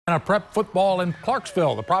Prep football in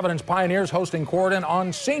Clarksville. The Providence Pioneers hosting Corydon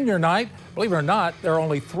on senior night. Believe it or not, there are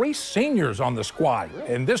only 3 seniors on the squad,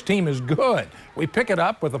 and this team is good. We pick it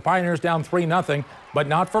up with the Pioneers down 3-0, but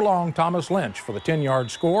not for long. Thomas Lynch for the 10-yard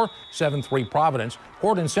score, 7-3 Providence.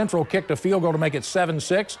 Corydon Central kicked a field goal to make it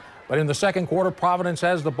 7-6, but in the second quarter, Providence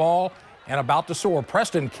has the ball and about to soar.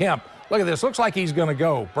 Preston Kemp, look at this, looks like he's going to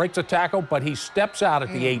go. Breaks a tackle, but he steps out at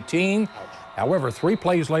the 18. However, 3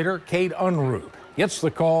 plays later, Cade Unruh gets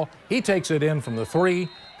the call. He takes it in from the 3.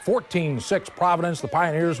 14-6 Providence. The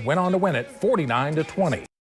Pioneers went on to win it 49-20.